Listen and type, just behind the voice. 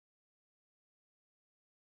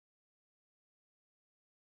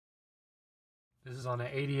This is on an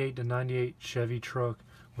 88 to 98 Chevy truck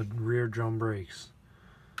with rear drum brakes.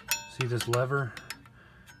 See this lever?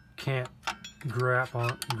 Can't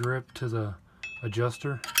grip to the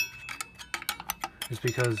adjuster. It's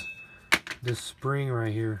because this spring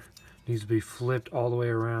right here needs to be flipped all the way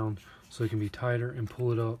around so it can be tighter, and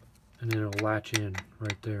pull it up and it'll latch in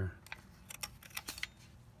right there.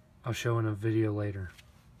 I'll show in a video later.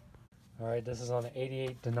 Alright, this is on an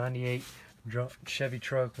 88 to 98 Chevy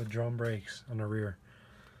truck with drum brakes on the rear.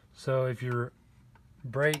 So if your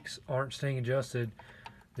brakes aren't staying adjusted,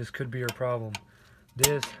 this could be your problem.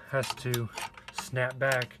 This has to snap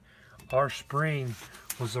back. Our spring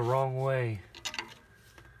was the wrong way.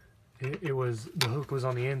 The hook was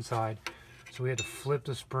on the inside, so we had to flip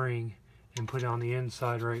the spring and put it on the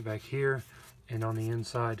inside right back here, and on the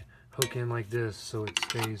inside hook in like this so it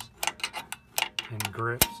stays and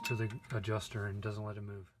grips to the adjuster and doesn't let it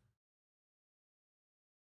move.